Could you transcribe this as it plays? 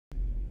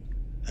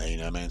Hey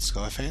No Man's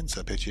Sky fans,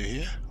 I bet you're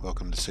here.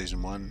 Welcome to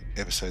Season 1,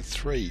 Episode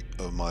 3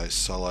 of my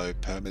solo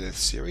Permadeath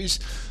series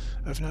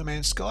of No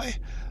Man's Sky.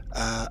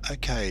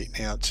 Okay,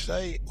 now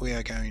today we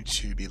are going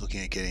to be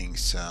looking at getting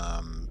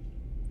some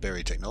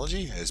buried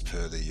technology as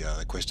per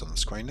the quest on the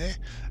screen there.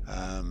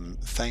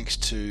 Thanks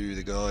to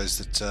the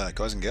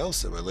guys and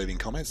girls that were leaving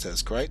comments.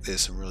 That's great.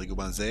 There's some really good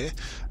ones there.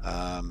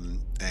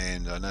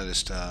 And I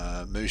noticed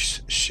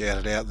Moose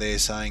shouted out there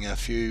saying a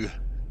few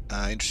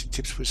interesting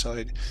tips which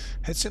I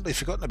had simply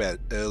forgotten about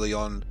early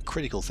on,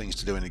 critical things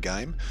to do in the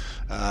game.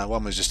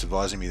 One was just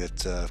advising me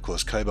that of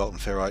course cobalt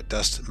and ferrite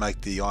dust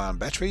make the ion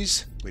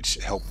batteries which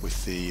help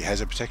with the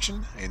hazard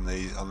protection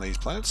on these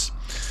planets.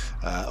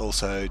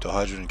 Also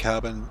dihydrogen and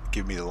carbon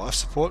give me the life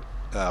support,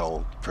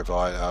 will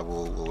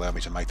allow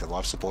me to make the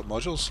life support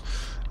modules,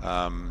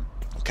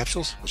 or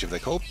capsules, whichever they're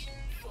called,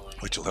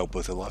 which will help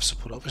with the life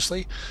support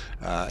obviously.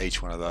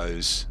 Each one of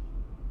those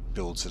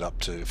builds it up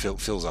to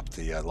fills up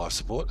the life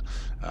support,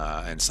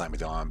 and same with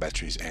the ion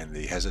batteries and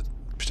the hazard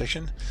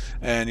protection.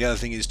 And the other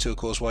thing is too, of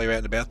course, while you're out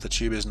and about, the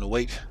tubers and the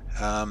wheat,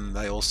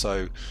 they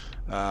also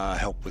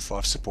help with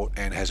life support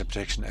and hazard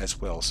protection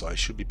as well, so I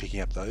should be picking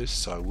up those.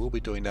 So we'll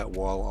be doing that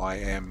while I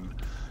am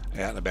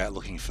out and about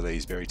looking for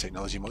these buried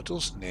technology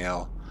modules.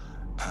 Now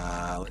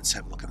let's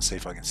have a look and see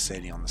if I can see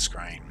any on the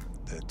screen,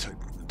 the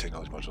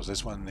technology modules.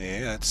 There's one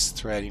there, that's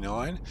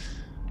 389.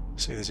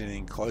 See if there's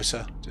anything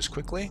closer just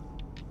quickly.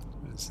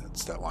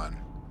 That's that one.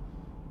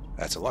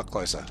 That's a lot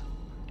closer.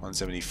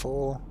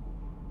 174,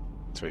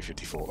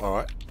 354.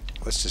 Alright,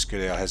 let's just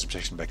get our hazard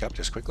protection back up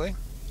just quickly,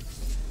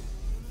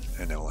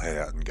 and then we'll head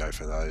out and go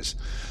for those.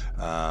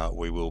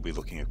 We will be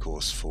looking, of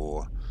course,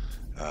 for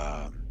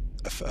a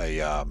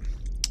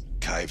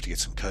cave to get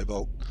some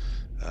cobalt.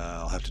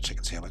 I'll have to check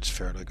and see how much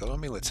ferrite I got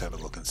on me. Let's have a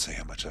look and see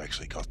how much I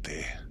actually got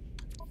there.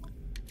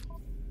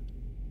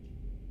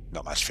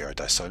 Not much ferrite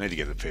dust, so I need to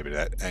get a fair bit of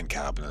that, and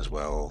carbon as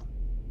well.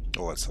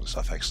 All that sort of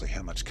stuff. Actually,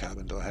 how much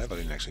carbon do I have? I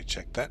didn't actually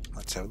check that.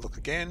 Let's have a look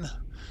again.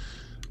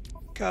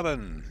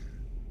 Carbon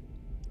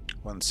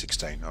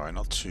 116. Alright,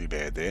 not too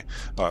bad there.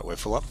 Alright, we're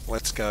full up.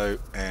 Let's go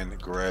and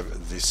grab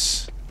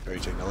this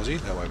buried technology.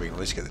 That way we can at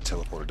least get the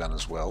teleporter done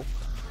as well.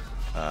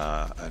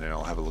 And then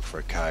I'll have a look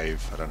for a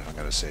cave. I don't know if I'm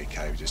going to see a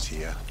cave just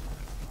here.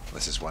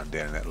 Unless there's one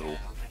down in that little,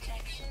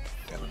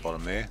 down the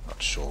bottom there.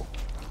 Not sure.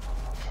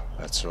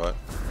 That's right.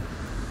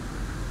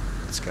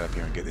 Let's go up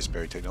here and get this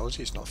buried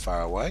technology. It's not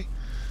far away.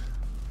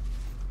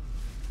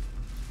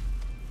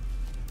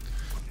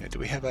 Yeah, do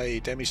we have a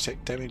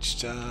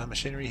damaged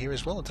machinery here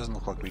as well? It doesn't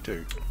look like we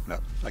do. No.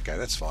 Okay,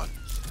 that's fine.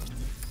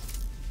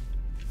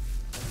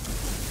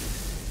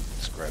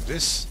 Let's grab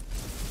this.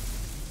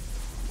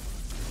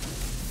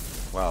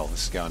 Wow,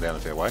 this is going down a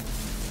fair way.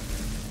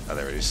 Oh,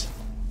 there it is.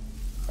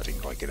 I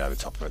didn't quite get over the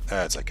top of it.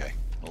 That's okay.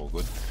 All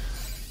good.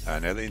 Now,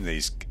 in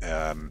these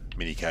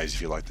mini caves,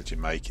 if you like, that you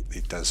make,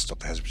 it does stop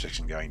the hazard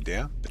protection going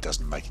down. It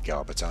doesn't make it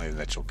go up. It's only the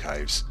natural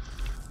caves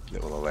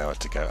that will allow it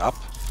to go up.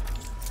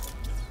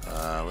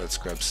 Let's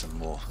grab some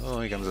more. Oh,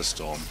 here comes a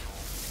storm.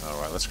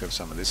 Alright, let's grab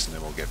some of this and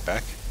then we'll get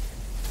back.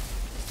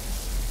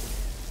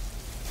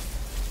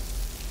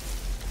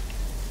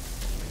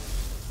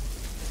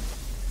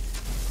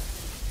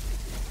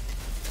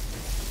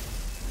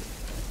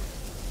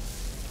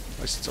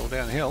 At least it's all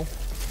downhill.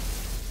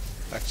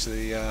 Back to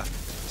the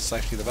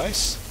safety of the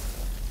base.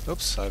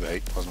 Oops,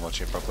 overheat. Wasn't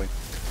watching it properly.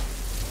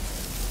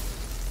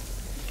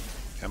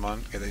 Come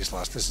on, get these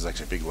last. This is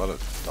actually a big lot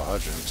of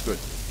dihydrogen. It's good.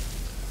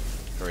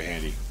 Very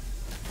handy.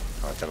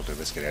 Alright, that'll do.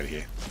 Let's get out of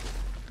here.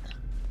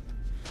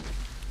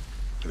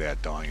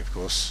 Without dying, of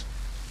course.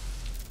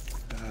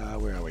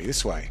 Where are we?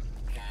 This way.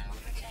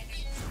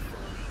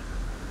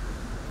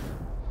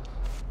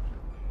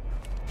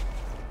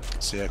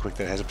 See how quick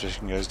that hazard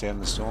protection goes down in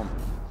the storm.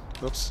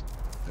 Oops.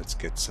 Let's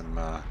get some...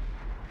 that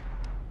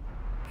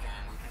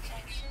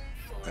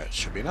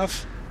should be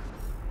enough.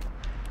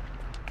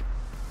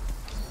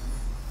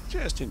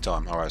 Just in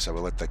time. Alright, so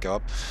we'll let that go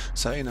up.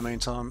 So in the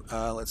meantime,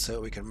 let's see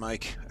what we can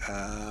make.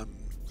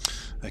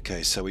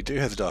 Okay, so we do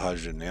have the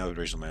dihydrogen now, a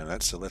reasonable amount of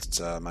that, so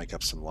let's make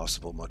up some life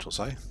support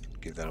modules, eh?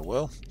 Give that a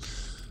whirl.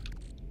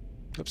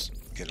 Oops,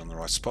 get it on the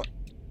right spot.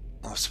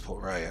 Life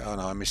support ray. Oh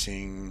no, I'm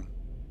missing...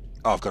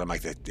 Oh, I've got to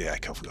make that... Yeah,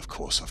 of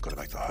course, I've got to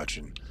make the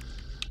hydrogen.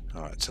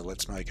 Alright, so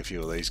let's make a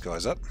few of these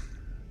guys up.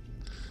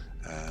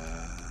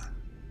 I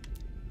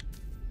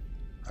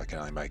can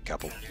only make a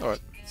couple.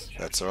 Alright,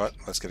 that's alright.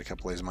 Let's get a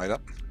couple of these made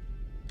up.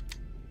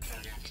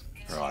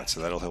 Right,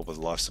 so that'll help with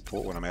life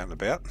support when I'm out and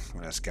about,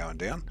 when it's going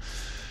down.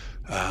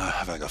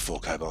 I've only got 4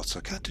 cobalt, so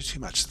I can't do too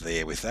much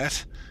there with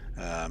that.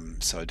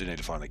 So I do need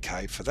to find a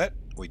cave for that.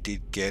 We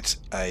did get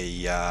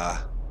a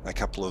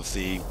couple of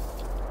the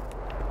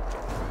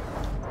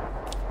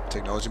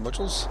technology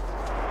modules.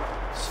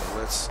 So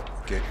let's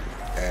get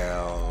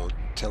our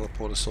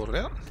teleporter sorted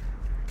out.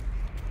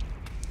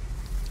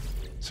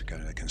 So go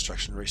to the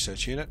construction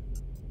research unit,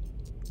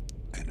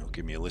 and it'll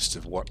give me a list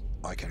of what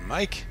I can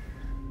make.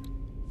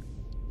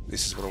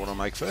 This is what I want to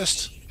make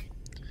first.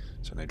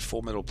 So I need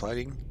 4 metal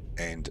plating,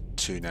 and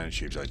 2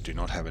 nanotubes. I do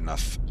not have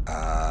enough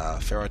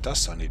ferrite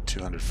dust, so I need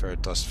 200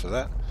 ferrite dust for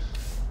that.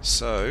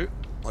 So,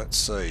 let's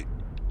see.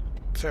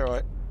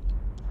 Ferrite.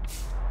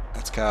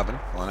 That's carbon.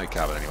 Well, I need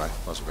carbon anyway.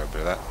 Might as well grab a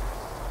bit of that.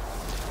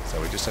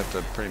 So we just have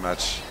to pretty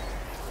much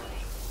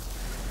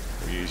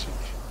use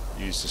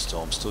the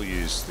storm. Still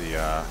use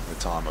the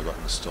time I got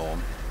in the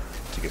storm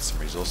to get some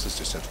resources.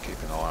 Just have to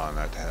keep an eye on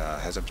that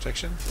hazard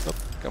protection. Oop,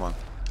 come on.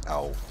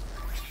 Oh.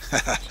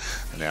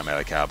 And now I'm out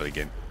of carbon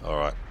again.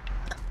 Alright.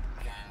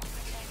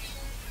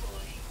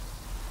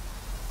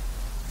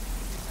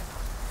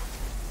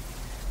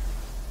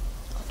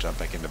 I'll jump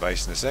back into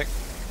base in a sec.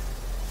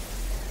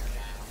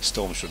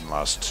 Storm shouldn't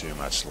last too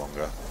much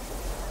longer.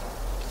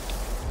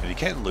 And you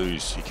can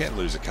lose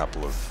a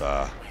couple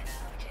of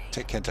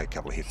can take a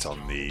couple of hits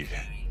on the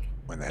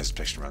when the hazard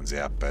protection runs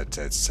out, but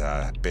it's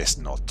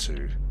best not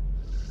to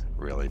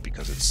really,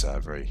 because it's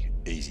very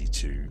easy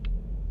to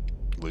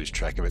lose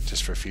track of it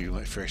just for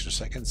for extra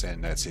seconds,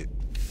 and that's it,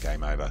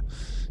 game over.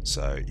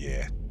 So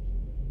yeah.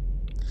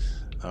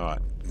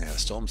 Alright, now the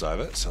storm's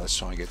over, so let's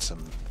try and get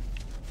some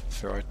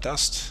ferrite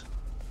dust.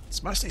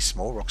 It's mostly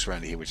small rocks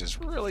around here, which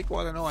is really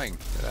quite annoying.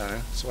 But I don't know,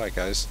 that's the way it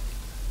goes.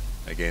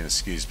 Again,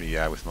 excuse me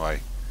with my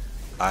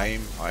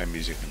aim. I am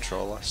using a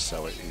controller,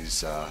 so it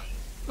is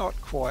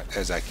not quite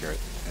as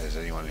accurate as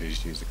anyone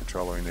who's used a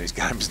controller in these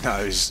games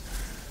knows.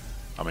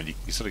 I mean,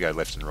 you sort of go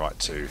left and right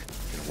too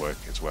in work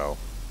as well.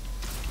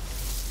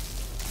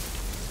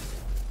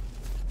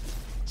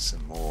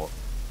 Some more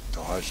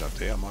dihydrogen up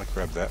there. I might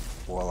grab that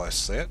while I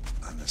see it.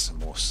 And there's some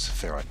more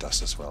ferrite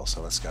dust as well,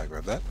 so let's go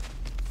grab that.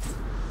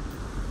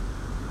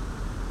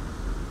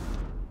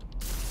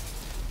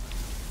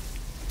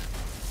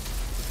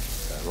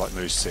 Like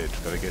Moose said,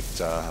 we've got to get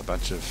a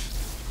bunch of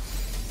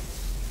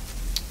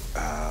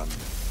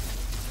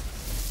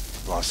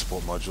life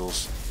support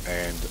modules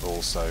and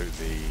also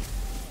the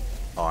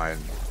iron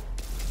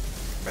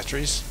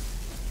batteries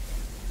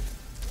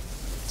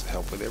to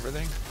help with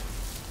everything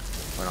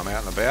when I'm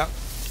out and about,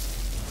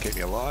 keep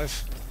me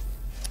alive.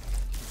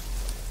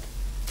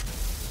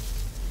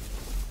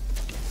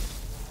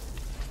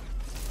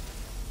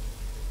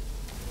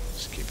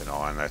 Just keep an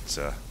eye on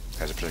that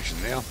hazard protection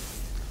now.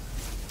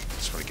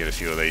 Just want to get a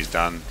few of these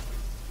done.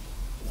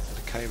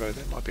 A cave,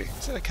 that might be.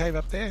 Is that a cave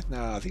up there?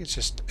 No, I think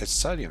it's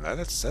sodium though.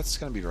 That's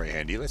going to be very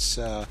handy. Let's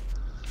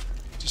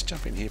just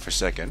jump in here for a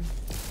second.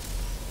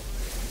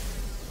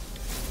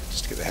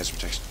 Just to get the hazard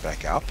protection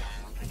back up.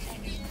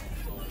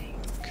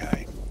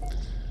 Okay.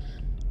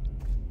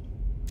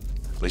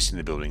 At least in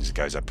the buildings it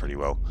goes up pretty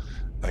well.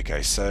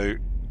 Okay, so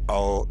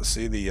I'll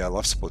see the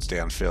life support's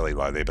down fairly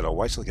low there, but I'll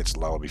wait till it gets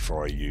lower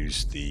before I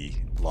use the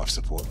life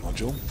support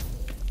module.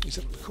 Is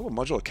it called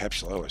module or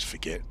capsule? I always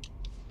forget.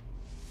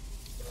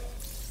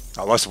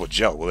 Oh, life support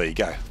gel. Well, there you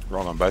go.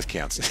 Wrong on both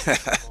counts.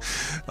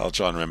 I'll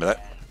try and remember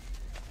that.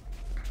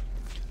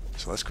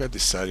 So let's grab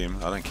this sodium.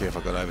 I don't care if I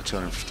got over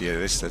 250 out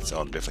of this.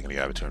 I'm definitely going to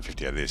go over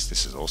 250 out of this.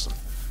 This is awesome.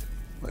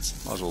 Might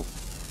as well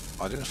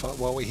identify it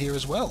while we're here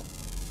as well.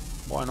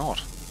 Why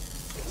not?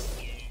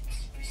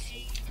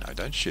 No,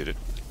 don't shoot it.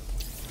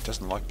 It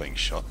doesn't like being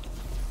shot.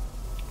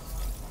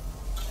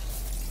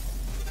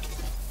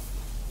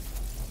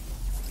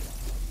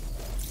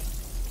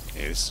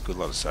 Yeah, this is a good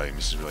lot of sodium.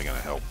 This is really going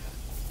to help.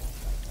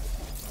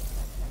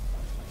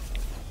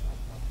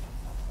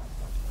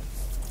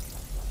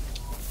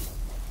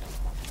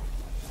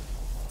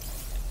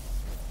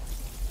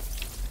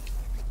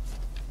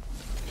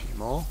 A few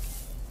more.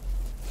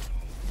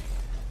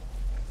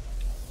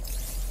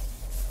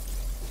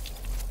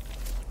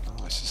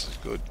 Nice, this is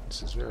good.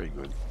 This is very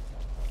good.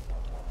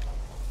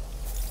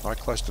 Right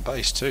close to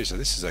base too, so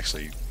this is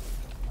actually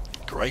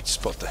a great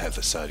spot to have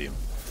the sodium.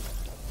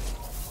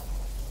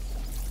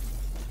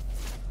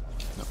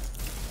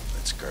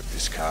 Grab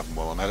this carbon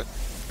while I'm at it,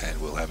 and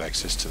we'll have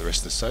access to the rest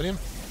of the sodium.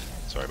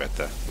 Sorry about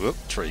the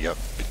tree got a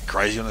bit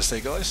crazy on us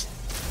there, guys.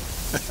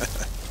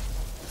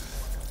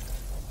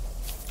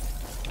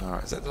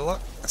 Alright, is that a lot?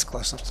 That's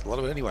close enough to a lot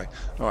of it anyway.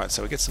 Alright,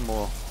 so we get some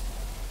more.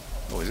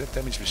 Oh, is that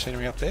damaged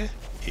machinery up there?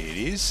 It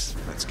is.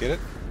 Let's get it.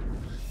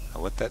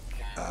 I'll let that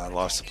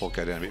life support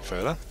go down a bit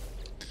further.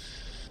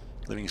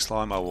 Living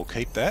slime, I will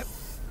keep that.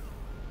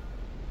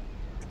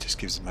 It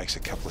just makes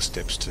a couple of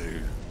steps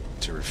to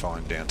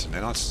refine down to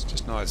nanites,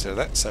 just nanites out of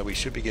that. So we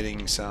should be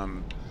getting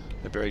some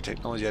buried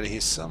technology out of here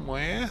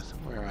somewhere.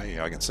 Where are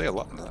you? I can see a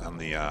lot on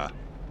the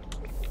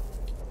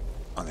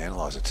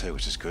analyzer too,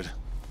 which is good.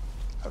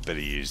 I better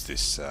use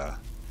this. Why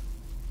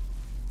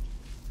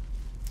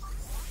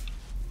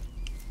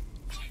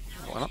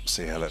not?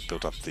 See how that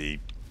built up the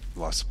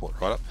life support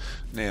right up.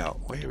 Now,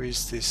 where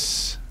is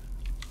this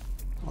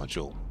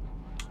module?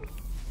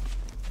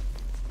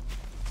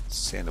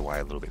 Sand away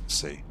a little bit and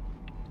see.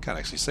 Can't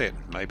actually see it.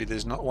 Maybe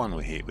there's not one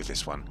here with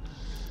this one.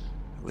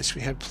 At least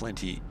we had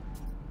plenty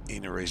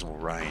in a reasonable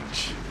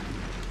range.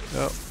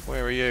 Oh,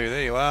 where are you?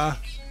 There you are.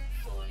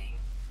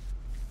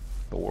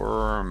 The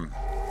worm.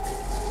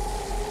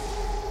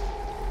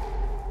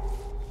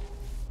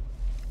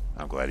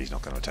 I'm glad he's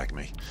not going to attack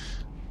me.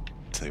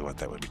 Tell you what,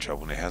 that would be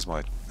trouble. Now, how's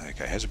my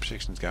Okay, hazard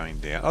protection's going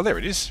down. Oh, there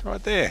it is,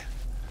 right there.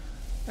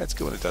 That's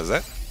good when it does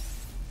that.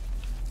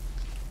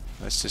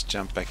 Let's just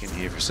jump back in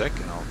here for a sec,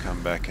 and I'll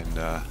come back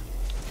and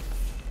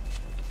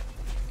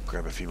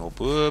grab a few more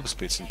blurbs,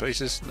 bits and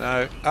pieces.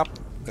 No, up.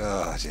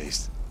 Oh,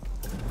 jeez.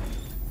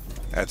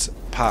 That's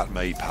part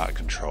me, part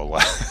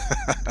controller.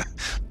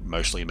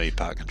 Mostly me,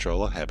 part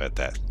controller. How about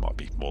that? Might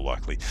be more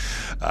likely.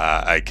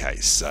 Okay,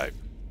 so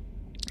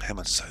how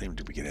much sodium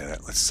did we get out of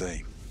that? Let's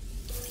see.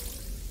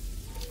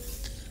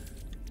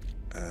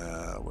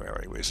 Where are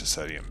we? Where's the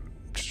sodium?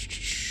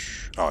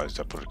 Oh, I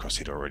put it across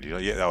here already.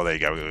 Yeah, oh, there you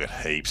go. We've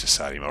got heaps of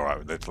sodium. All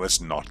right,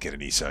 let's not get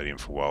any sodium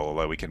for a while,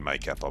 although we can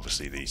make up,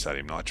 obviously, the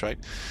sodium nitrate.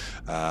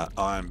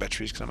 Iron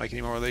batteries, can I make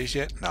any more of these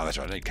yet? No, that's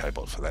right, I need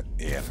cobalt for that.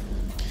 Yeah.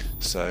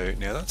 So,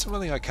 now that's one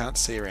thing I can't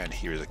see around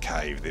here is a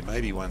cave. There may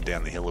be one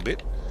down the hill a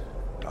bit.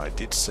 I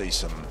did see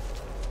some...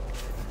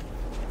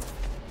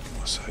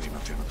 Oh, sodium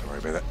up there, I'm not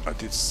going to worry about that. I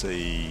did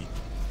see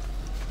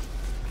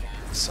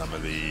some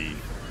of the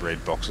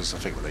red boxes. I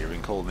think what they're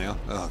even called now.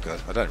 Oh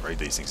god, I don't read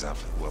these things up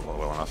well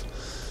enough.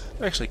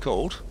 They're actually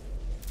called,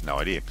 no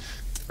idea,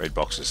 red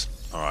boxes.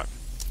 Alright,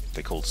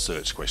 they're called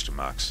search question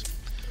marks.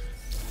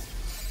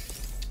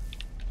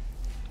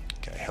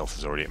 Okay, health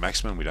is already at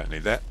maximum, we don't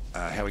need that.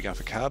 How are we going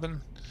for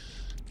carbon?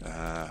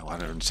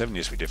 107,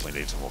 yes, we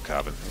definitely need some more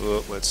carbon.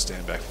 Oh, let's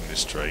stand back from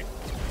this tree.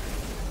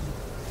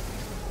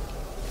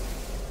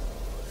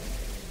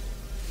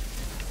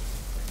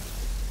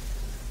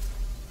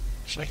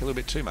 Shake a little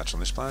bit too much on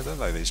this planet, don't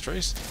they, these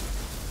trees?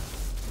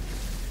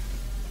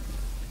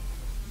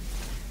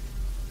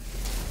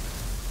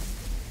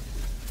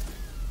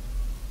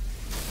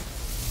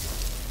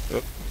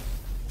 Oh,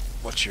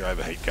 what's your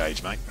overheat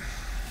gauge, mate?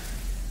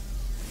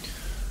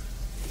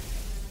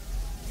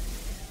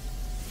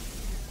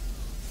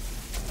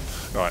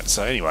 Right,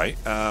 so anyway,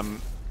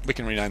 we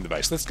can rename the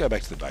base. Let's go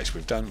back to the base.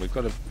 We've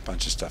got a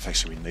bunch of stuff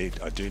actually we need.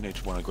 I do need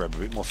to want to grab a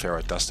bit more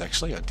ferrite dust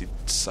actually. I did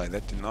say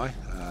that, didn't I?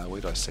 Where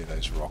did I see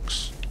those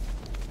rocks?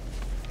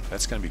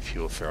 That's going to be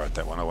pure ferrite,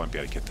 that one. I won't be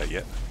able to get that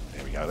yet.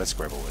 There we go. Let's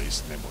grab all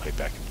these and then we'll head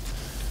back and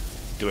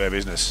do our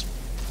business.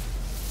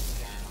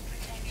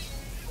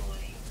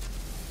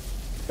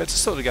 It's a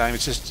sort of game,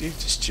 it's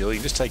just chill. You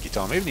can just take your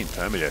time. Even in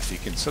Permadeath, you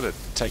can sort of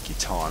take your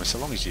time, so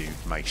long as you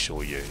make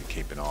sure you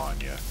keep an eye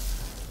on your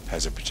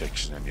hazard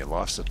protection and your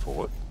life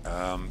support.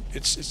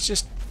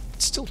 It's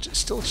still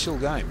a chill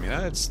game, you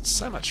know. It's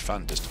so much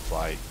fun just to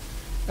play,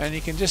 and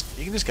you can just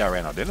go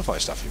around and identify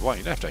stuff if you want.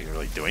 You don't have to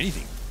really do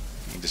anything.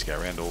 You can just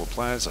go around all the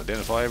planets,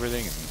 identify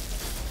everything, and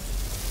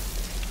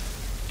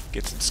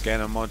get some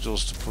scanner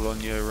modules to put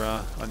on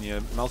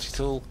your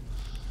multi-tool.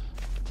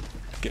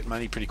 Get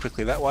money pretty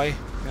quickly that way. You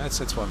know,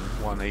 that's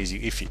one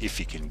easy if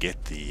you can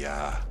get the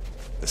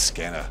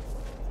scanner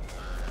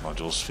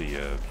modules for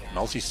your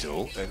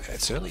multi-tool.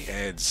 It certainly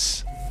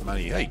adds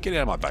money. Hey, get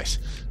out of my base!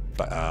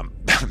 But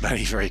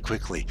money very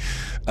quickly.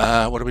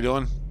 What are we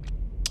doing?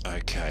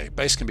 Okay,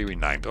 base can be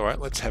renamed. All right,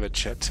 let's have a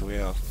chat to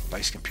our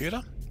base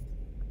computer.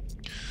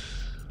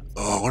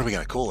 Oh, what are we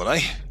going to call it,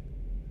 eh?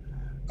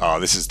 Oh,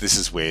 this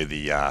is where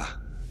the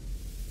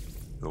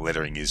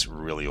lettering is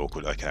really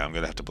awkward. Okay, I'm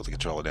going to have to put the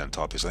controller down and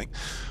type this thing.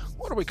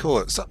 What do we call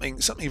it? Something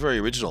very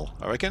original,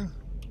 I reckon.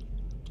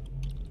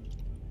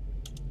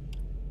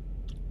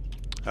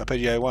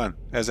 Arpeggio 1.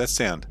 How's that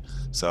sound?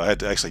 So I had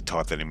to actually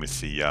type that in with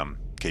the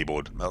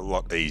keyboard. A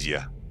lot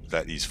easier.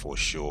 That is for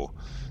sure.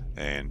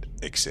 And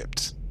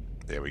accept.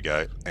 There we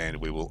go. And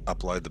we will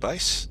upload the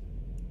base.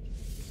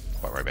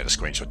 Won't worry about a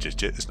screenshot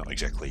just yet. It's not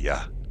exactly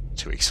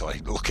too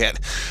exciting to look at.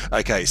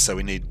 Okay, so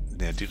we need...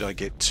 Now, did I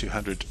get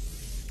 200...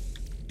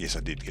 Yes,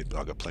 I did get...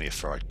 I got plenty of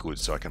ferrite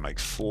goods, so I can make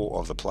 4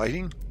 of the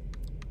plating.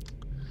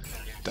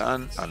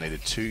 Done. I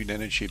needed 2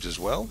 nanotubes as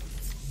well.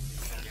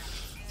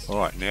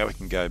 Alright, now we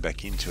can go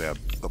back into our...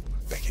 Oh,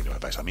 back into our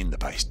base. I'm in the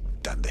base.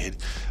 Done dead.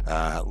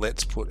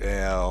 Let's put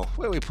our...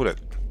 Where do we put it?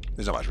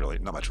 There's not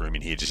much room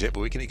in here just yet, but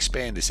we can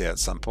expand this out at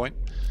some point.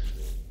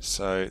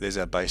 So there's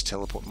our base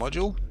teleport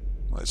module.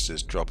 Let's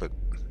just drop it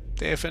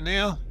there for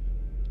now.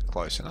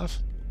 Close enough.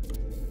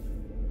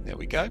 There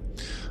we go.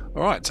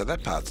 Alright, so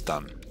that part's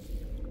done.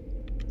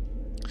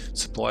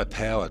 Supply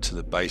power to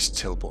the base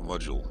teleport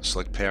module.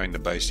 Select powering the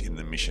base in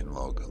the mission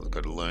log. I've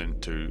got to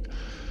learn to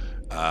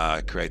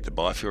create the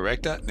biofuel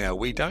reactor. Now,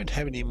 we don't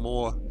have any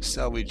more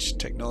salvage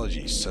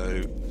technology,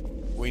 so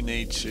we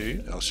need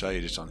to... I'll show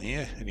you just on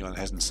here. Anyone that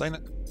hasn't seen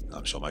it?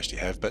 I'm sure most of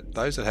you have, but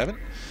those that haven't...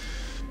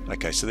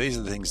 Okay, so these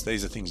are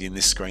things in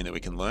this screen that we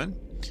can learn.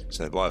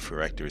 So the biofuel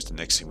reactor is the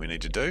next thing we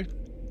need to do.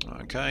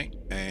 Okay,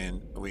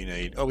 and we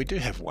need... Oh, we do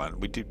have one.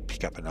 We did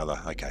pick up another.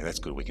 Okay, that's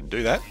good. We can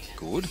do that.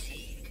 Good.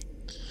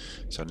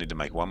 So I need to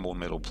make 1 more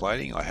metal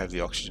plating. I have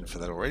the oxygen for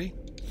that already.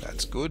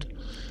 That's good.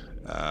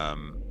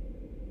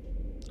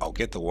 I'll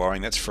get the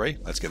wiring. That's free.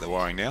 Let's get the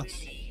wiring now.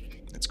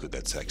 That's good.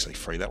 That's actually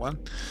free, that one.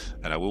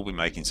 And I will be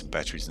making some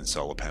batteries and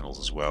solar panels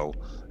as well.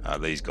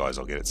 These guys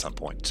I'll get at some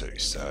point too.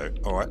 So,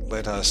 alright,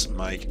 let us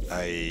make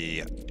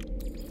a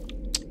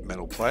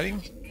metal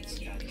plating.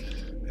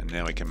 And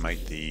now we can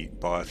make the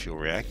biofuel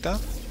reactor.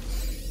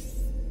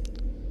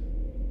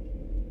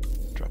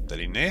 Drop that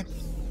in there.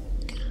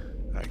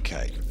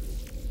 Okay.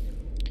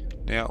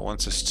 Now it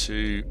wants us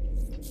to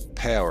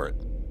power it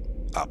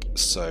up,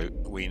 so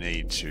we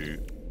need to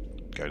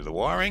go to the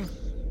wiring,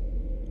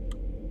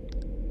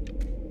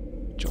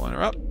 join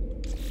her up,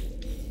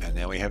 and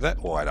now we have that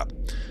wired up.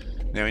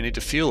 Now we need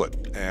to fuel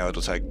it. Now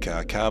it'll take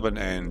carbon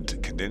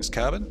and condensed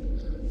carbon.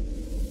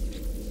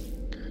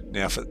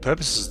 Now for the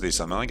purposes of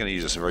this, I'm only going to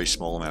use a very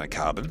small amount of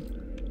carbon.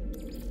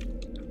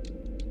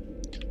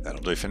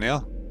 That'll do for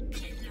now.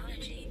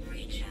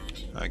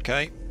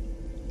 Okay,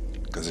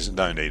 because there's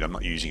no need, I'm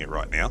not using it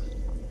right now.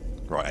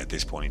 Right at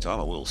this point in time,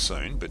 I will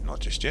soon, but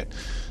not just yet.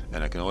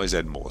 And I can always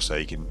add more, so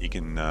you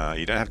don't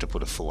have to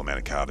put a full amount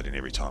of carbon in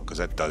every time, because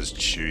that does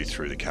chew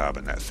through the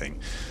carbon, that thing.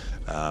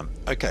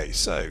 Okay,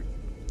 so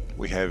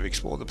we have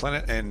explored the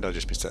planet, and I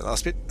just missed that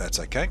last bit. That's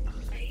okay.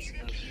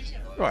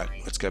 Right,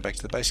 let's go back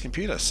to the base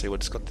computer, see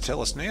what it's got to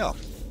tell us now.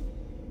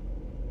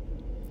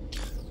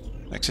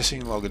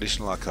 Accessing log,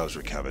 additional archives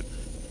recovered.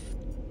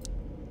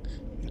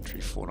 Entry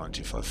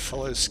 4925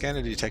 follows.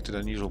 Scanner detected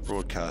unusual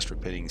broadcast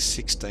repeating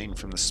 16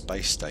 from the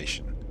space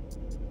station.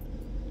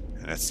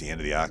 And that's the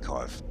end of the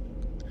archive.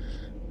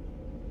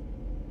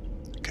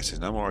 Okay, so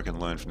there's no more I can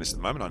learn from this at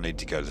the moment. I need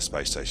to go to the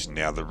space station.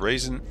 Now, the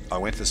reason I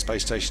went to the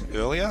space station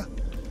earlier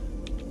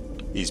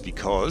is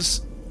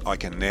because I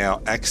can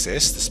now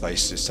access the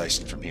space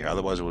station from here.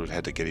 Otherwise, I would have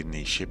had to get in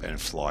the ship and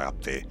fly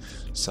up there.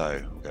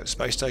 So, we'll go to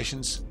space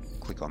stations,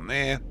 click on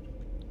there,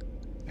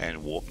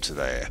 and warp to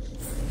there.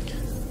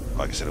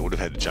 Like I said, I would have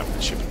had to jump in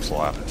the ship and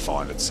fly up and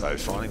find it. So,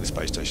 finding the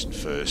space station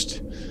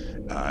first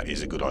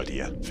is a good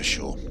idea, for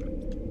sure.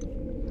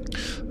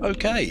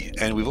 Okay,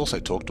 and we've also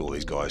talked to all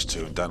these guys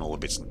too and done all the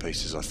bits and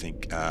pieces. I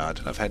think I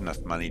don't know if I had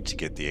enough money to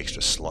get the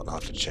extra slot. I'll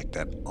have to check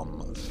that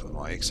for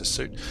my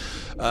exosuit.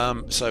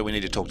 So we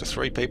need to talk to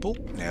 3 people.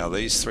 Now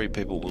these 3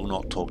 people will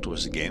not talk to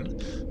us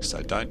again,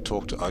 so don't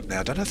talk to...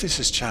 Now I don't know if this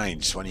has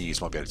changed, one of you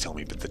might be able to tell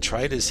me, but the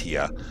traders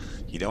here,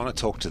 you don't want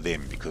to talk to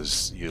them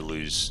because you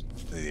lose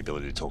the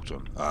ability to talk to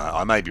them.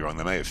 I may be wrong,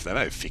 they may have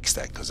fixed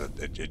that, because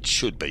it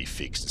should be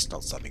fixed. It's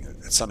not something,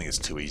 it's something that's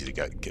too easy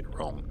to get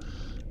wrong.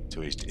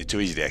 Too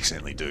easy to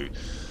accidentally do.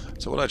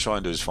 So what I try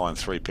and do is find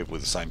 3 people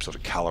with the same sort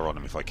of colour on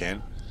them if I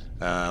can.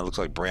 Looks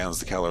like brown's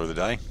the colour of the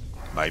day.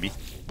 Maybe.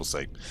 We'll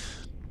see.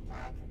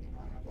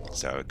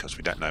 So, because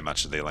we don't know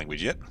much of their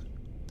language yet.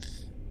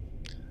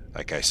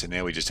 Okay, so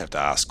now we just have to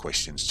ask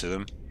questions to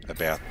them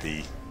about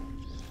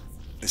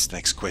this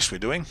next quest we're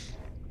doing.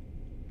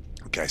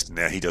 Okay, so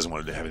now he doesn't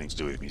want to have anything to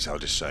do with me, so I'll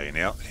just say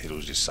now.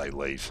 It'll just say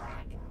leave.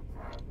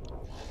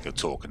 He'll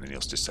talk and then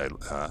he'll just say,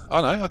 oh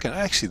no, okay,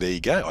 actually there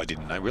you go. I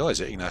didn't realise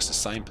that. You can ask the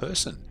same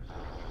person.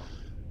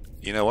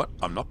 You know what?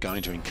 I'm not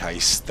going to, in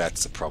case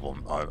that's a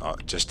problem.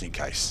 Just in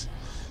case.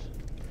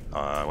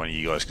 One of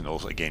you guys can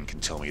also, again,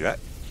 can tell me that.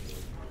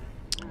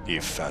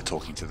 If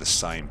talking to the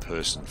same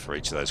person for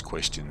each of those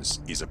questions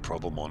is a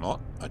problem or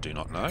not, I do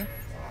not know.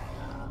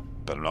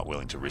 But I'm not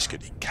willing to risk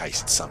it in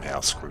case it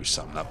somehow screws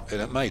something up. And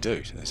it may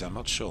do, so I'm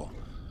not sure.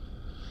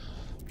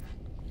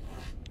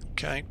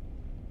 Okay.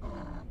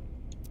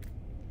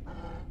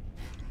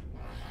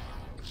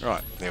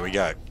 Right, there we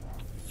go.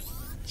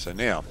 So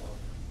now,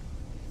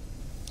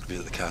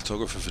 visit the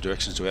cartographer for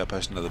directions to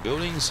outposts and other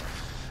buildings.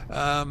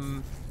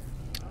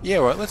 Yeah,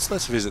 right. Let's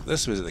visit the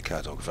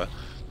cartographer.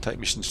 Take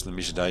missions from the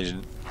mission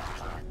agent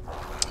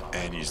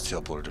and use the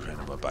teleporter to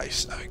return to my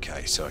base.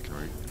 Okay, so I can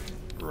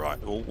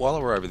right. Well,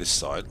 while we're over this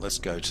side, let's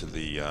go to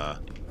the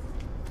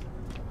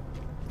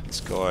this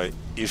guy.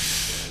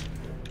 If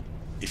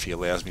he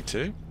allows me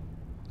to,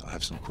 I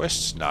have some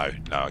quests. No,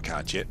 I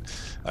can't yet.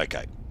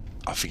 Okay,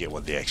 I forget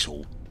what the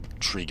actual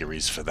trigger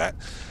is for that.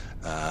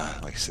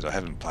 Like I said, I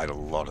haven't played a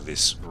lot of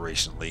this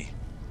recently.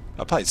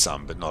 I played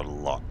some, but not a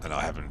lot, and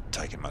I haven't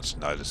taken much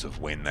notice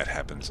of when that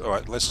happens.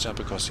 Alright, let's jump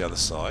across the other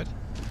side.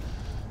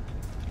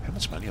 How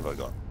much money have I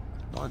got?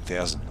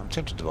 9,000. I'm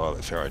tempted to buy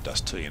that Pharaoh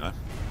dust too, you know.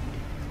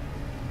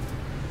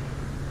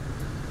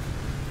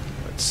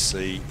 Let's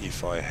see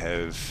if I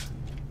have...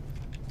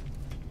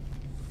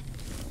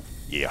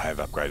 Yeah, I have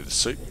upgraded the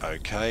suit.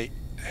 Okay.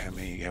 How are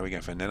we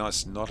going for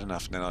nanites? Not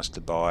enough nanites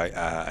to buy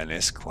an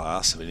S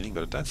class of anything,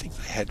 but I don't think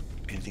they had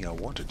anything I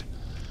wanted.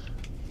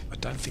 I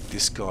don't think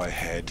this guy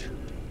had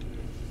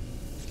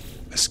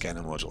a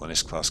scanner module, an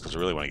S class, because I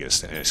really want to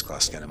get an S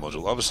class scanner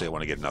module. Obviously I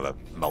want to get another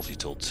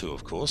multi-tool too,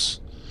 of course.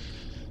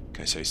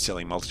 Okay, so he's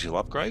selling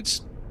multi-tool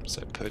upgrades.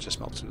 So purchase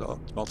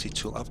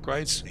multi-tool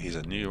upgrades. Here's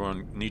a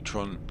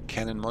neutron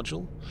cannon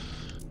module.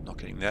 Not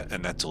getting that,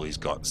 and that's all he's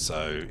got.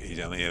 So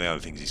the other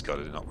things he's got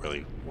are not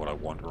really what I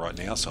want right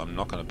now, so I'm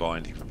not going to buy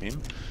anything from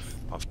him.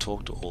 I've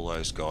talked to all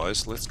those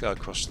guys. Let's go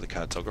across to the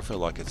cartographer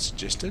like it's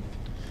suggested.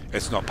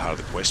 It's not part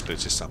of the quest, but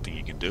it's just something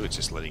you can do. It's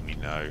just letting me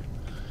know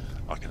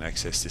I can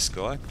access this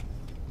guy.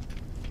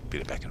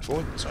 Bit of back and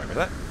forth. Sorry about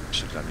that.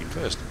 Should have done him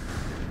first.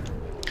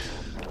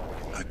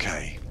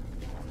 Okay.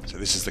 So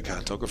this is the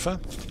cartographer.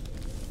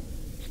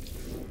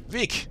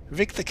 Vic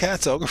the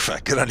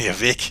cartographer. Good on you,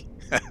 Vic.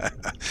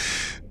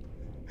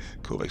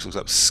 Corvex looks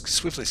up,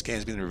 swiftly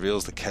scans bin and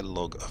reveals the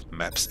catalogue of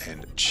maps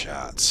and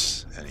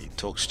charts. And he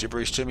talks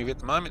gibberish to me at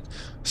the moment.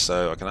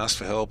 So I can ask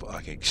for help,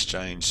 I can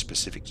exchange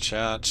specific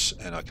charts,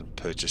 and I can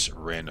purchase a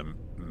random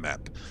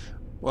map.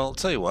 Well, I'll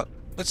tell you what,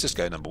 let's just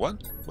go number one.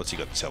 What's he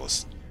got to tell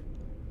us?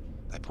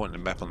 They point a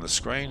map on the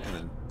screen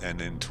and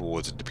then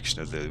towards a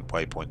depiction of the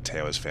waypoint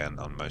towers found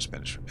on most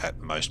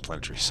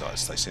planetary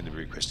sites. They seem to be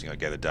requesting I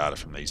gather data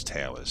from these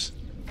towers.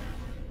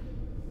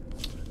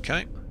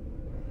 Okay.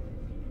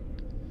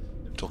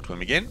 Talk to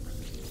him again.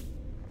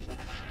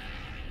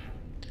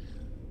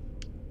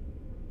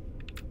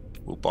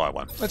 We'll buy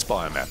one. Let's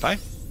buy a map, eh?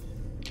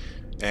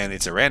 And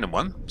it's a random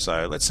one,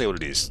 so let's see what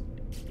it is.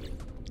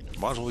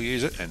 Might as well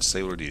use it and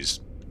see what it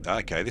is.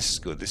 Okay, this is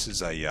good. This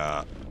is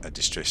a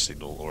distress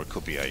signal, or it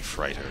could be a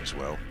freighter as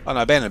well. Oh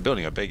no, abandoned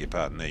building, I beg your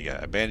pardon. There you go.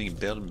 Abandoned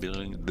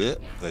building.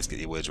 Bleh. Let's get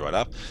your words right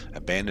up.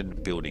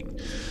 Abandoned building.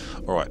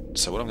 Alright,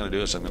 so what I'm going to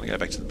do is I'm going to go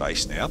back to the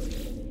base now.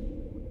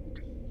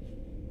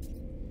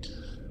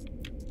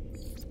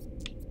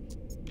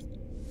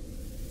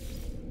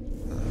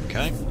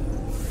 Okay.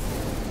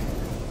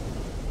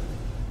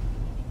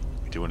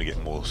 We do want to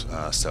get more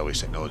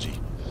salvage technology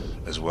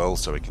as well,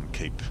 so we can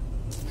keep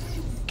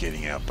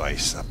getting our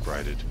base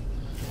upgraded.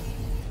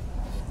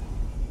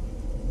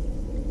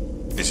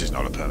 This is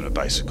not a permanent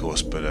base, of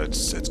course, but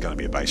it's going to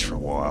be a base for a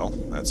while,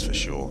 that's for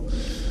sure.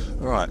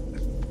 Alright,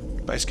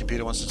 base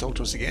computer wants to talk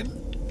to us again.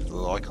 The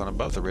little icon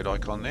above, the red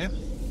icon there.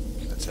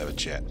 Let's have a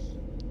chat.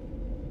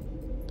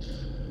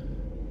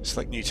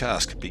 Select new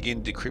task,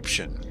 begin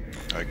decryption.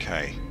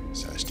 Okay,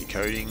 so it's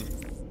decoding.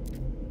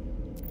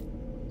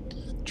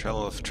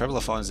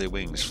 Traveller finds their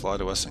wings, fly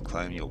to us and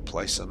claim your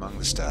place among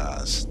the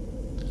stars.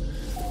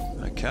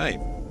 Okay,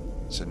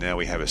 so now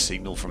we have a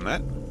signal from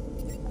that.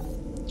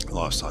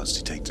 Life signs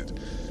detected.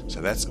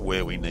 So that's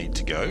where we need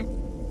to go.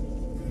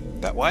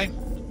 That way.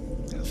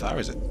 How far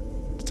is it?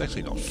 It's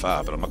actually not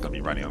far, but I'm not going to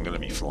be running. I'm going to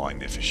be flying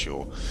there for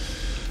sure.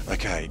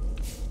 Okay.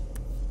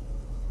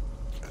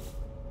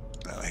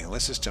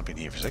 Let's just jump in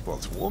here for a sec while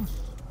it's warm.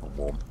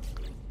 Warm.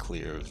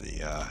 Clear of the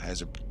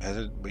hazard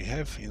we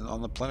have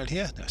on the planet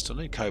here. Now, I still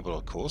need cobalt,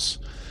 of course.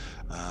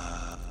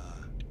 I've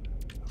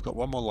got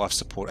one more life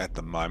support at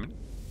the moment.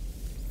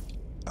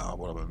 Oh,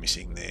 what am I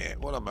missing there?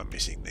 What am I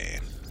missing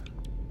there?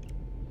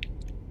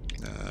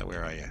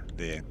 Where are you?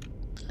 There.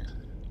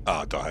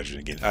 Oh, dihydrogen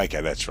again.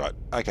 Okay, that's right.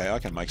 Okay, I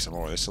can make some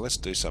more of this, so let's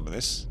do some of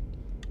this.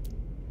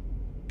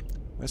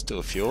 Let's do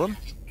a few of them.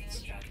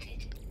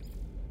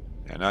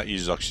 And it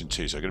uses oxygen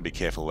too, so I've got to be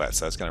careful of that.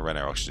 So that's going to run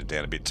our oxygen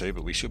down a bit too,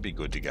 but we should be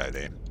good to go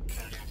there.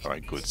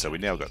 Alright, good. So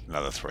we've now got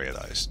another 3 of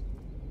those.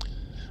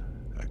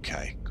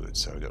 Okay, good.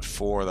 So we've got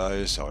 4 of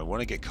those. So I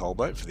want to get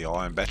cobalt for the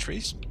ion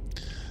batteries.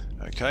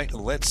 Okay,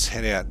 let's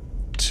head out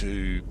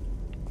to...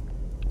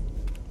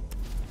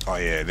 Oh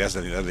yeah, that's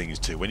the other thing is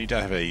too, when you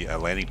don't have a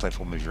landing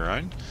platform of your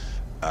own,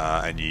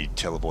 and you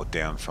teleport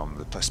down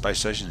from the space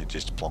station, it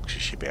just plonks your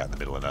ship out in the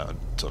middle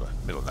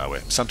of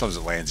nowhere. Sometimes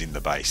it lands in the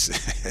base.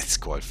 It's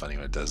quite funny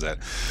when it does that.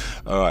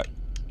 Alright,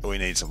 we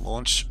need some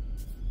launch.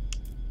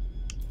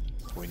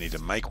 We need to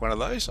make one of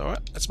those. Alright,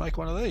 let's make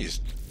one of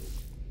these.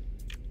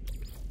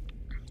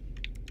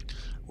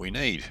 We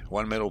need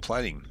 1 metal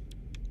plating.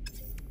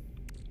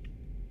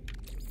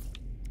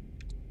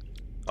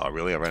 Oh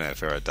really? I ran out of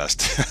ferro dust.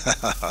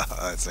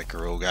 That's a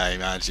cruel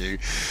game, aren't you?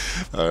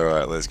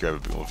 Alright, let's grab a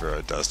bit more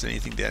ferro dust.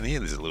 Anything down here?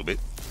 There's a little bit.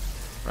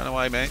 Run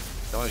away, mate.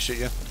 Don't want to shoot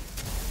you.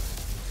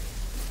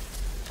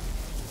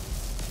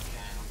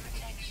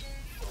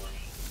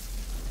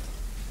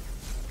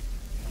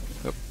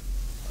 Oop.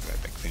 I'll go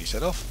back and finish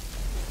that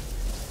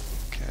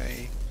off.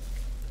 Okay.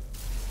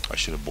 I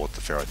should have bought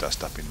the ferro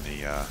dust up in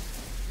the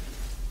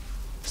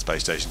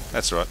space station.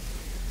 That's right.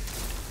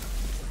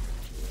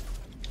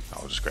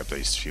 I'll just grab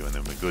these few and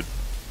then we're good.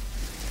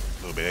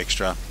 A little bit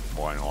extra,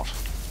 why not?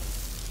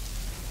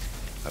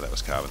 Oh, that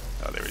was carbon.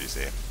 Oh, there it is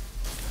there.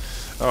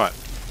 Alright.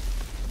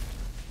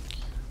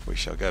 We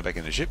shall go back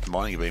in the ship. The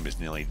mining beam is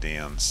nearly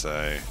down,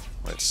 so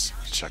let's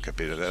chuck a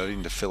bit of that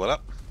in to fill it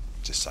up.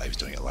 Just saves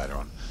doing it later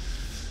on.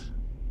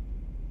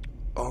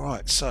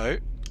 Alright, so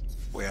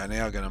we are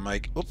now going to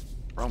make... Oop,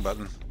 wrong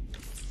button.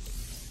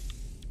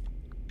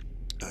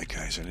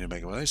 Okay, so we need to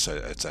make one of those. So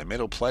it's a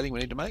metal plating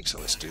we need to make, so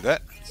let's do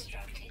that.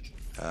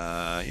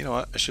 You know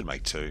what? I should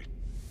make 2.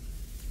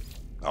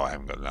 Oh, I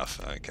haven't got enough.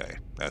 Okay,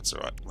 that's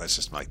alright. Let's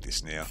just make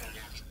this now.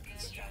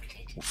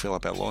 We'll fill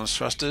up our launch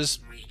thrusters.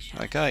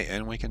 Okay,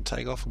 and we can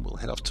take off and we'll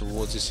head off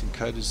towards this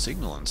encoded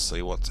signal and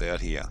see what's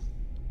out here.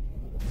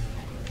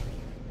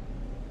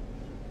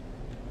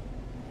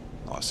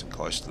 Nice and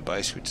close to the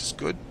base, which is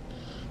good.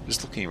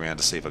 Just looking around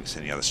to see if I can see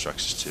any other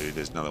structures too.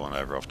 There's another one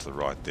over off to the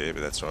right there,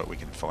 but that's alright. We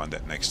can find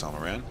that next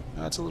time around.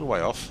 No, it's a little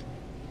way off.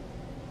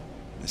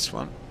 This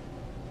one.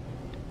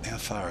 How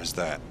far is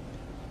that?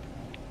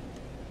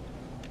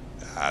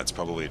 It's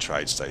probably a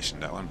trade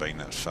station, that one, being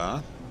that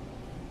far.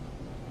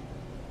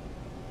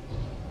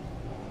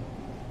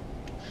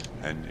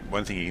 And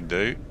one thing you can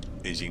do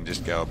is you can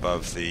just go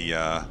above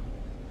the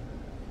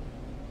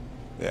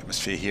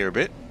atmosphere here a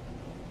bit.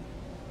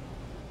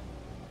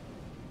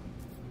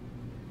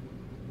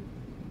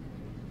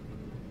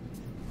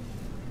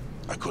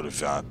 I could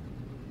have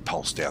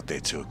pulsed out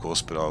there too, of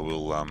course, but I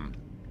will. Now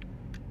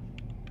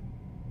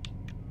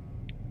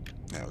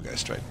we'll go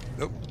straight.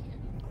 Oh,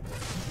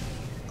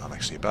 I'm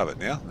actually above it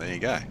now. There you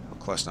go. I'm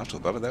close enough to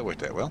above it. That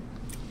worked out well.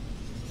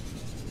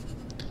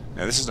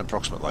 Now this is an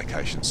approximate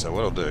location, so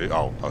what I'll do,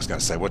 oh, I was going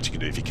to say what you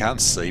can do, if you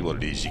can't see what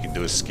it is, you can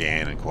do a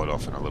scan, and quite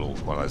often one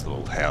of those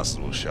little houses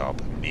will show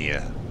up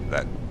near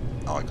that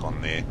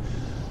icon there.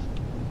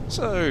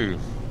 So,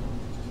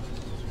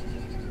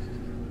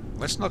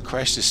 let's not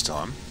crash this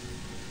time.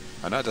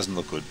 I know it doesn't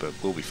look good, but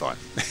we'll be fine.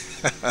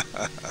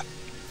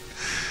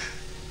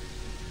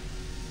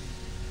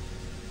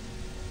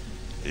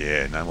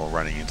 Yeah, no more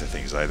running into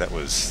things, eh? That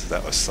was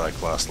so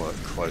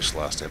close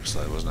last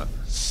episode, wasn't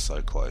it?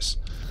 So close.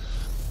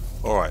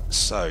 Alright,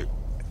 so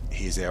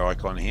here's our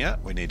icon here.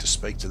 We need to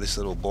speak to this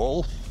little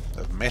ball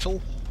of metal.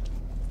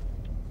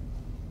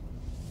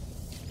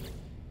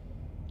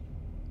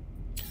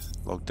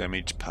 Log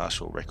damage,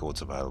 partial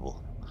records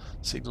available.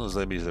 Signal has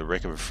led me to the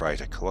wreck of a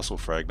freighter. Colossal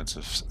fragments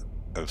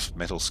of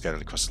metal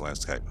scattered across the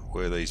landscape.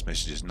 Were these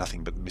messages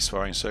nothing but the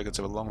misfiring circuits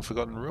of a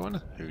long-forgotten ruin?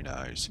 Who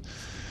knows?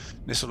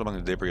 Nestled among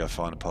the debris I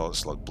find a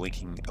pilot's log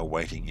blinking,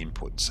 awaiting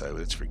input. So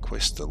let's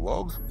request the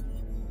log.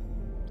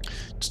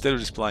 Instead of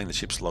displaying the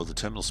ship's log, the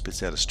terminal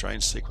spits out a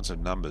strange sequence of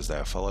numbers. They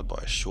are followed by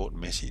a short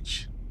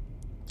message.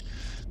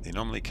 The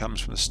anomaly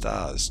comes from the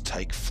stars.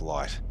 Take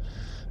flight.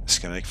 A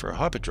schematic for a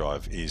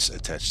hyperdrive is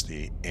attached to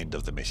the end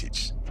of the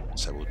message.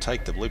 So we'll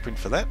take the blueprint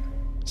for that.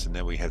 So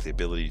now we have the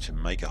ability to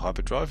make a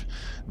hyperdrive.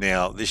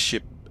 Now this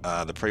ship,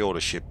 the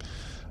pre-order ship,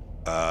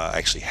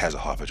 actually has a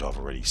hyperdrive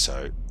already,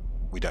 so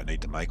we don't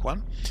need to make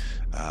one.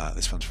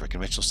 This one's for a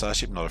conventional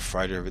starship, not a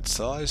freighter of its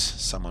size.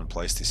 Someone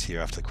placed this here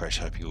after the crash,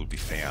 hoping it would be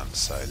found.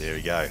 So there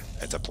we go.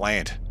 It's a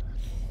plant.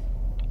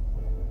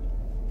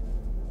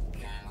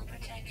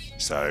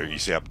 So you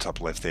see up top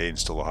left there,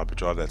 install a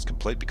hyperdrive. That's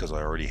complete because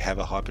I already have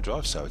a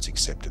hyperdrive, so it's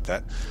accepted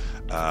that.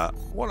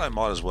 What I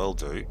might as well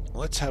do,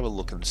 let's have a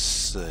look and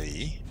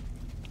see.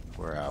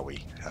 Where are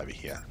we? Over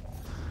here.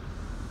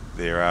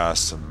 There are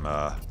some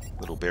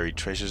little buried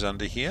treasures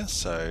under here,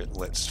 so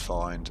let's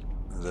find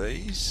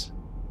these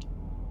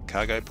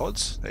cargo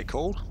pods, they're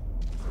called.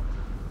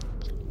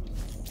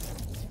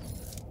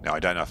 Now I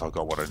don't know if I've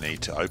got what I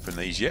need to open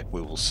these yet.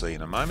 We will see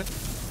in a moment.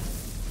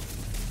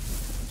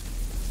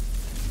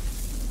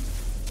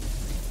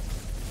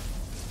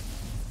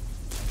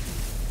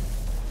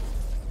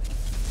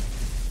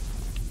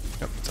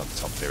 Yep, it's on the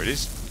top, there it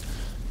is.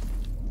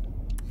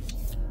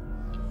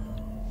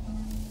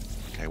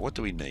 Okay, what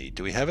do we need?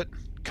 Do we have it?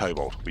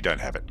 Cobalt. We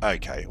don't have it.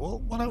 Okay, well,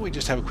 why don't we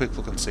just have a quick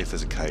look and see if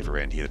there's a cave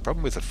around here. The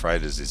problem with the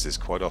freighters is there's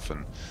quite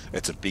often,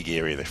 it's a big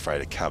area the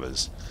freighter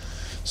covers.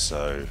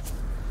 So,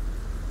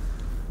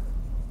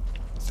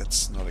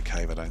 that's not a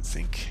cave, I don't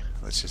think.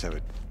 Let's just have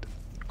a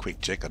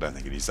quick check. I don't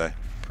think it is, though.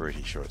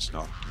 Pretty sure it's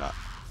not. No.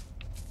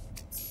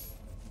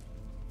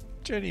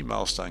 Journey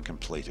milestone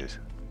completed.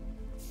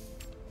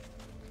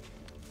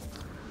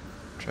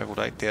 Travelled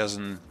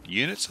 8,000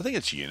 units. I think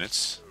it's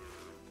units.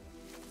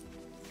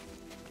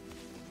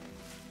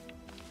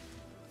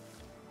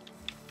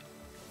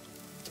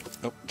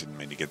 Oh, didn't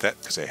mean to get that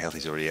because our health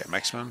is already at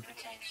maximum.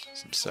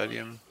 Some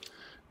sodium.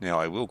 Now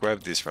I will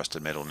grab this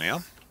rusted metal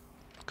now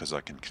because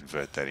I can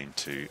convert that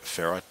into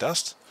ferrite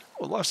dust.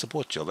 Oh, life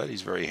support gel, that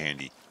is very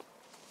handy.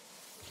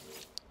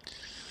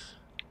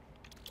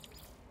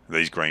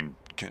 These green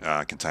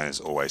containers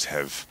always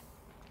have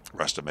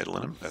rusted metal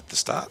in them at the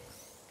start.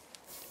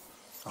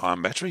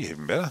 Iron battery,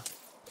 even better.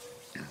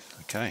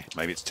 Okay,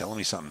 maybe it's telling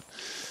me something.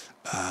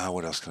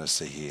 What else can I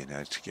see here?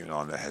 Now to keep an eye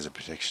on that has a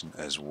protection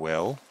as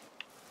well.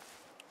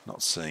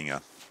 Not seeing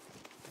a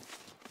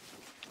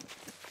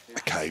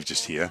cave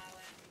just here.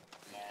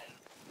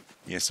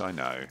 Yes, I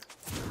know.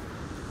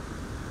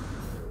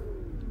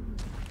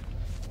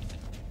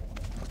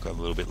 I've got a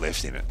little bit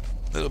left in it.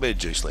 A little bit of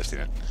juice left in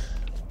it.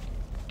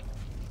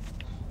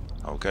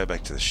 I'll go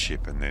back to the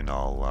ship and then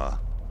I'll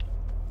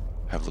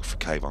have a look for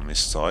cave on this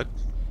side.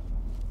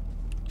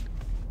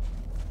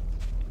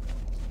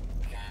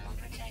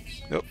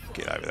 Oh,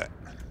 get over that.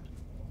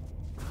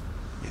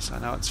 Yes, I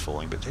know it's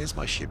falling, but there's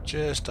my ship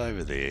just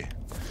over there.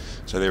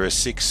 So there are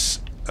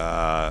 6...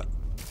 yeah,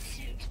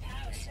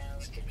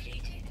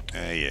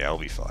 I'll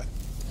be fine.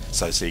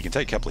 So you can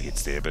take a couple of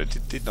hits there, but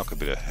it did knock a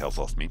bit of health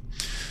off me.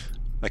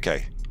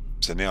 Okay,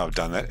 so now I've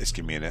done that, it's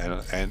given me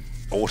an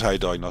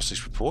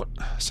auto-diagnostics report.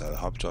 So the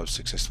hyperdrive is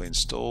successfully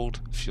installed.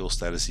 Fuel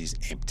status is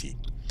empty.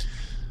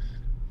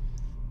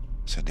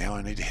 So now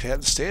I need to head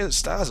out the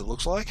stars, it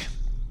looks like.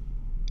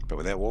 But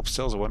without warp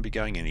cells I won't be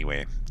going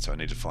anywhere, so I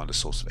need to find a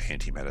source of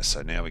antimatter.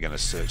 So now we're going to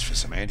search for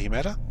some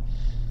antimatter.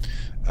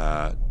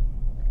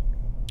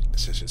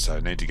 So I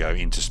need to go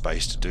into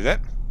space to do that.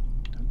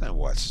 I don't know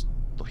why it's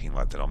looking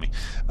like that on me.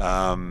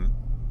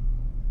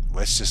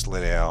 Let's just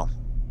let our...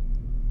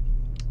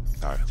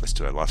 No, let's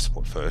do our life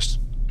support first.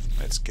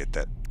 Let's get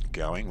that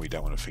going. We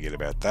don't want to forget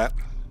about that.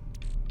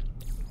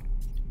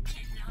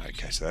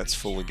 Okay, so that's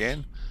full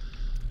again.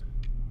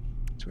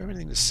 Do we have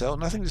anything to sell?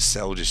 Nothing to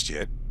sell just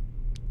yet.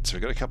 So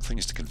we've got a couple of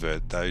things to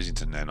convert those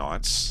into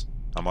nanites.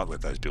 I might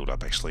let those build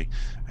up actually,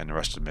 and the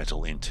rusted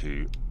metal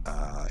into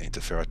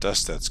ferrite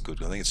dust. That's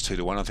good. I think it's 2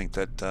 to 1. I think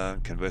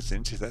that converts it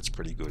into. That's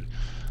pretty good.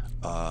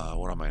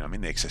 What I mean, I'm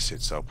in the excess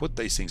set, so I'll put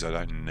these things I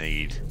don't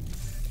need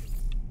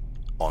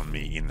on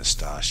me in the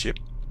starship.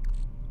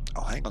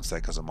 I'll hang on to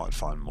that because I might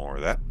find more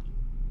of that.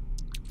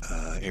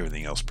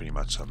 Everything else pretty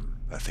much are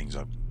things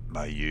I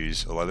may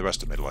use, although the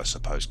rusted metal I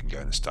suppose can go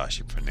in the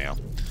starship for now.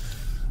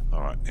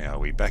 Alright, now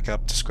we back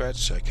up to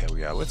scratch. Okay,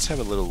 we are. Let's have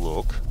a little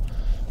look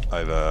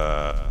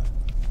over...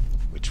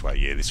 which way?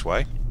 Yeah, this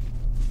way.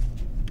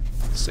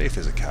 See if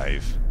there's a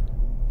cave.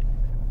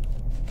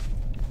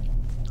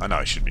 I know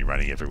I shouldn't be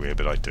running everywhere,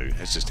 but I do.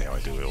 It's just how I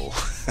do it all.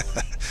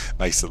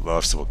 Makes the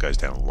life support goes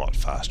down a lot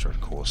faster,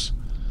 of course.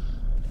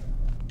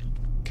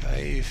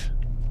 Cave.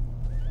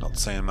 Not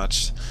seeing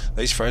much.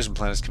 These frozen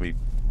planets can be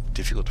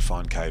difficult to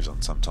find caves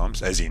on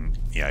sometimes, as in,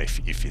 you know,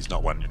 if there's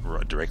not one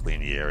directly in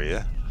the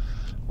area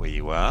where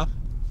you are.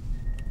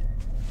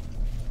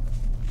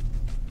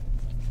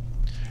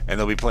 And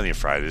there'll be plenty of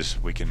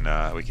freighters. We can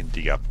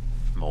dig up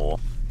more.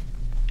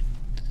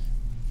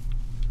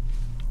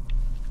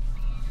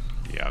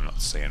 Yeah, I'm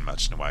not seeing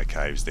much in the way of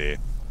caves there.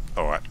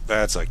 Alright,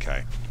 that's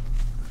okay.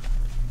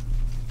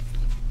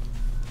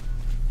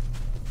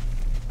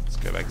 Let's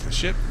go back to the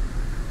ship.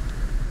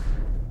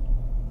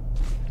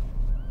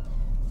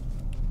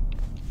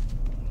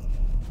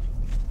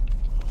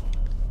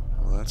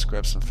 Well, let's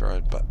grab some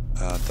ferrite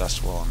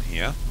dust while I'm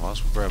here. Might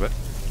as well grab it.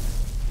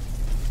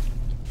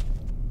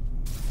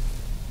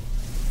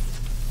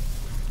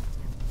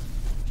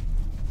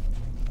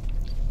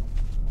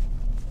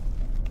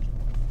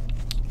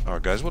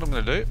 Alright guys, what I'm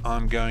going to do,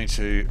 I'm going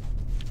to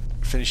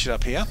finish it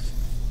up here.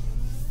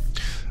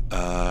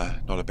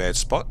 Not a bad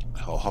spot.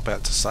 I'll hop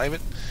out to save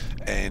it.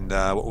 And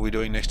what we'll be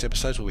doing next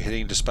episode, we'll be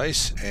heading into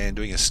space and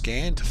doing a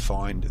scan to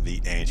find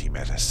the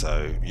antimatter.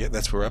 So yeah,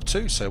 that's what we're up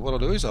to. So what I'll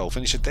do is I'll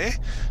finish it there.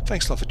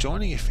 Thanks a lot for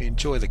joining. If you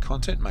enjoy the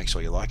content, make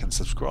sure you like and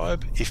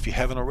subscribe if you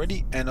haven't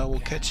already. And I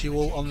will catch you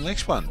all on the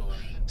next one.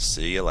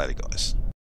 See you later guys.